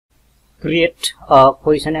Create a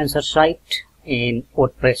question answer site in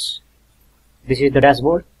WordPress. This is the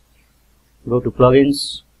dashboard. Go to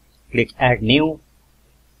plugins, click add new.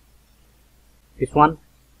 This one,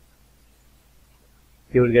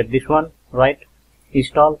 you will get this one, right?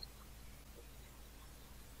 Install,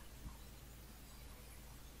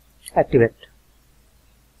 activate.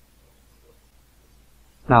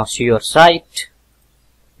 Now see your site,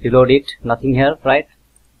 reload it, nothing here, right?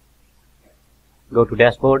 Go to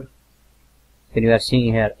dashboard. Then you are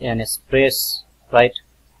seeing here AnsPress, right?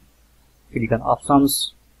 Click on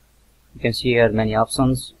options. You can see here many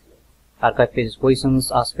options. Archive pages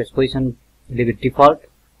questions, AnsPress question, leave it default,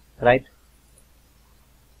 right?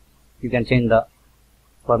 You can change the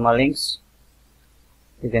formal links.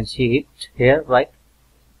 You can see it here, right?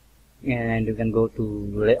 And you can go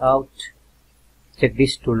to layout. Check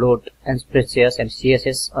this to load AnsPress JS and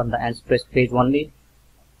CSS on the AnsPress page only.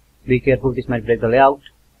 Be careful, this might break the layout.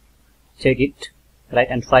 Check it, right,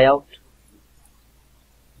 and try out.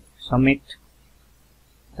 Submit,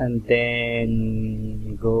 and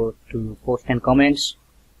then go to post and comments.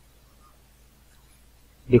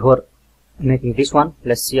 Before making this one,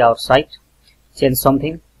 let's see our site. Change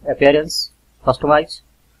something, appearance, customize,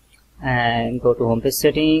 and go to homepage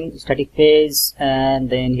setting, static page,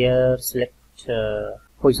 and then here select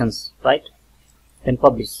positions, right? Then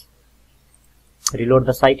publish. Reload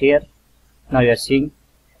the site here. Now you are seeing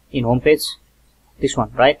in homepage this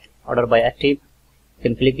one, right? Order by active. You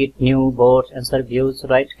can click it, new, boards, answer, views,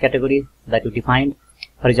 right? Category that you defined.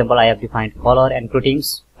 For example, I have defined color and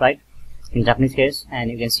greetings, right? In Japanese case,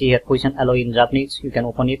 and you can see here question allow in Japanese. You can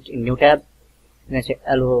open it in new tab. You can say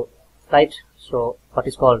allow, right? So what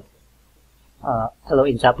is called allow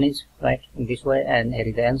in Japanese, right? In this way, and here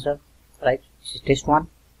is the answer, right? This is test one,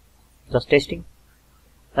 just testing,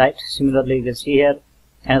 right? Similarly, you can see here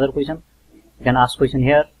another question. You can ask question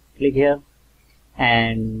here, click here,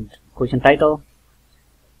 and question title,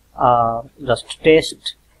 just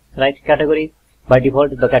test, right? Category, by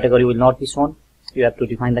default the category will not be shown. You have to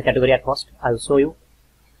define the category at first. I will show you.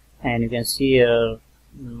 And you can see here,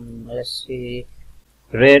 let's see,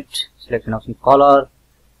 red, selection option color,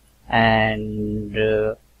 and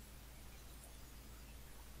you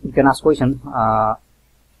can ask question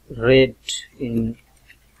red in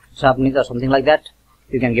Japanese or something like that.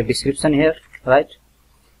 You can give description here, right?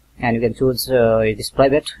 And you can choose it is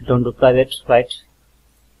private, don't do private, right?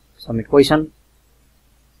 Submit question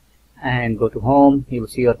and go to home. You will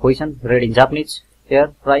see your question read in Japanese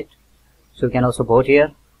here, right? So you can also vote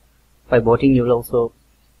here. By voting, you will also,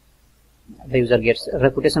 the user gets a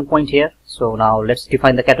reputation point here. So now let's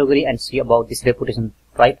define the category and see about this reputation,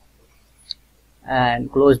 right?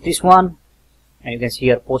 And close this one, and you can see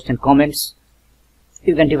here post and comments.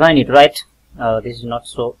 You can define it, right? This is not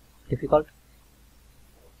so difficult.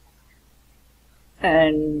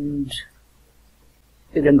 And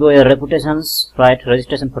you can go here reputations, right?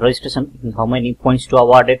 Registration, for registration, how many points to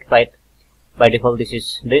award it, right? By default this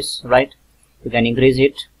is this, right? You can increase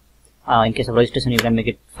it. In case of registration, you can make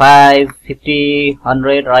it 5, 50,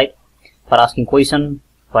 100, right? For asking question,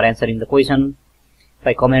 for answering the question,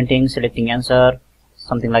 by commenting, selecting answer,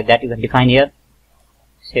 something like that you can define here.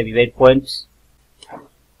 Save your 8 points.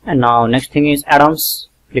 And now next thing is add-ons.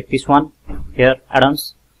 Click this one here,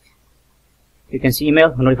 add-ons. You can see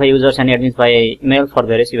email, notify users and admins by email for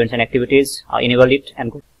various events and activities. Enable it and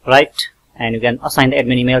go right, and you can assign the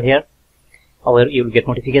admin email here, or you will get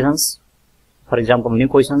notifications. For example, new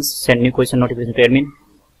questions, send new question notification to admin.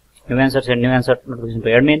 New answer, send new answer notification to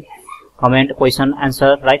admin. Comment, question,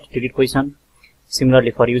 answer, right? Delete question.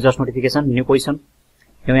 Similarly for users notification, new question,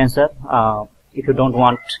 new answer. If you don't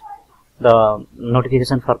want the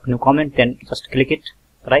notification for new comment, then just click it,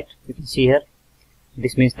 right? You can see here.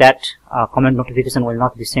 This means that comment notification will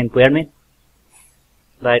not be sent to admin,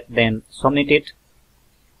 right? Then submit it,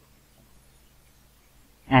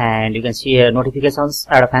 and you can see here notifications.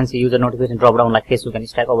 Add a fancy user notification drop down like Facebook and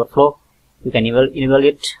Stack Overflow. You can enable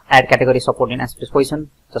it. Add category support in AnsPress question.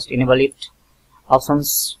 Just enable it.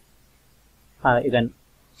 Options, you can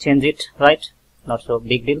change it, right? Not so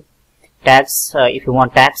big deal. Tags, if you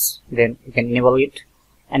want tags, then you can enable it.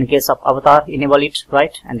 And in case of avatar, enable it,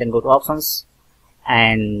 right? And then go to options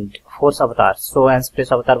and force avatar. So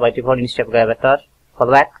AnsPress avatar by default instead of avatar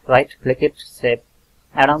fallback, right? Click it, save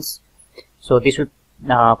add-ons. So this will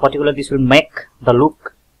particularly this will make the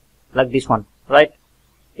look like this one, right?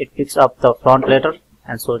 It picks up the front letter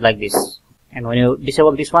and so like this. And when you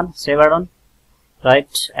disable this one, save add-on,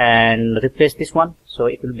 right? And replace this one, so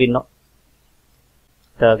it will be not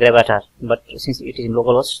the gravatar, but since it is in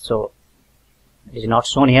localhost, so it is not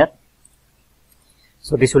shown here.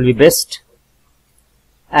 So this will be best.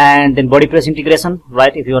 And then BodyPress integration,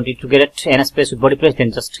 right? If you want to get it AnsPress with BodyPress,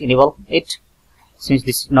 then just enable it. Since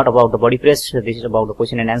this is not about the BodyPress, this is about the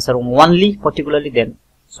question and answer only particularly, then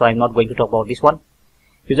so I'm not going to talk about this one.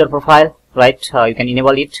 User profile, right? You can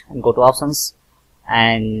enable it and go to options.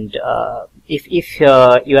 And if you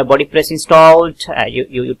have BodyPress installed, you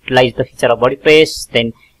utilize the feature of BodyPress,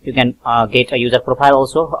 then you can get a user profile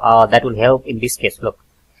also. That will help in this case. Look,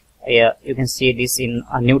 you can see this in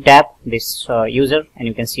a new tab, this user, and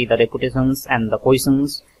you can see the reputations and the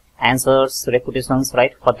questions, answers, reputations,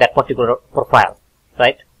 right, for that particular profile,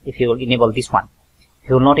 right? If you will enable this one. If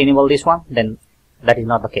you will not enable this one, then that is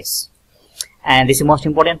not the case. And this is most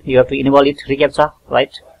important, you have to enable it reCAPTCHA,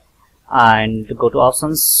 right? And go to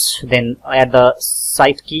options, then add the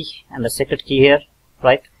site key and the secret key here,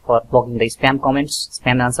 right, for blocking the spam comments,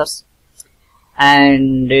 spam answers.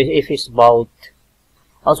 And if it's about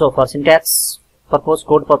also for syntax purpose,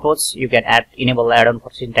 code purpose, you can enable add-on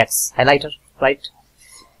for syntax highlighter, right?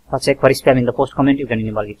 For check for spam in the post comment, you can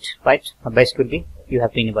enable it, right? The best will be you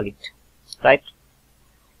have to enable it, right?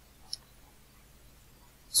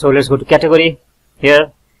 So let's go to category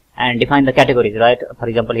here and define the categories, right? For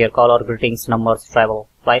example, here color, greetings, numbers, travel,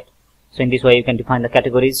 right? So in this way you can define the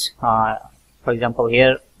categories. For example,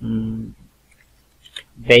 here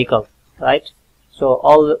vehicle, right? So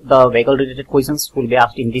all the vehicle related questions will be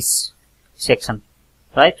asked in this section,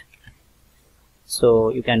 right?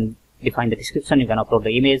 So you can define the description, you can upload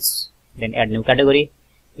the image, then add new category.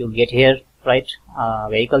 You'll get here, right,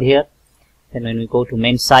 vehicle here. Then when we go to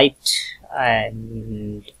main site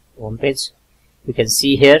and home page, you can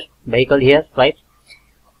see here vehicle here, right?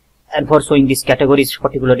 And for showing these categories,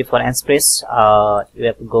 particularly for AnsPress, you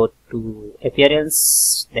have to go to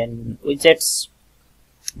appearance, then widgets.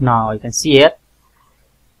 Now you can see here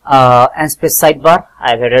AnsPress sidebar.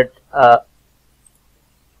 I've added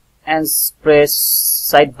AnsPress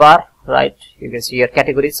sidebar, right? You can see here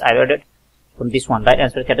categories I've added from this one, right?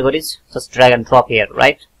 AnsPress categories. Just drag and drop here,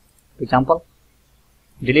 right? For example,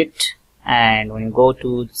 delete, and when you go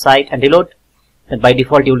to the site and reload, then by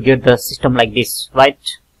default you will get the system like this, right?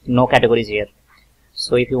 No categories here.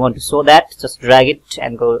 So if you want to show that, just drag it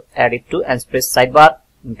and go add it to AnsPress sidebar.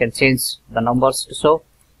 You can change the numbers to show,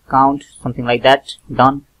 count, something like that.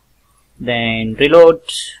 Done. Then reload.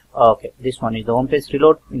 Okay, this one is the home page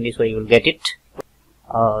reload. In this way you will get it.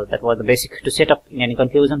 That was the basic to set up. In any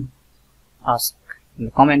confusion, ask in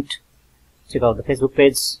the comment. Check out the Facebook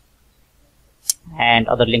page and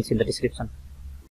other links in the description.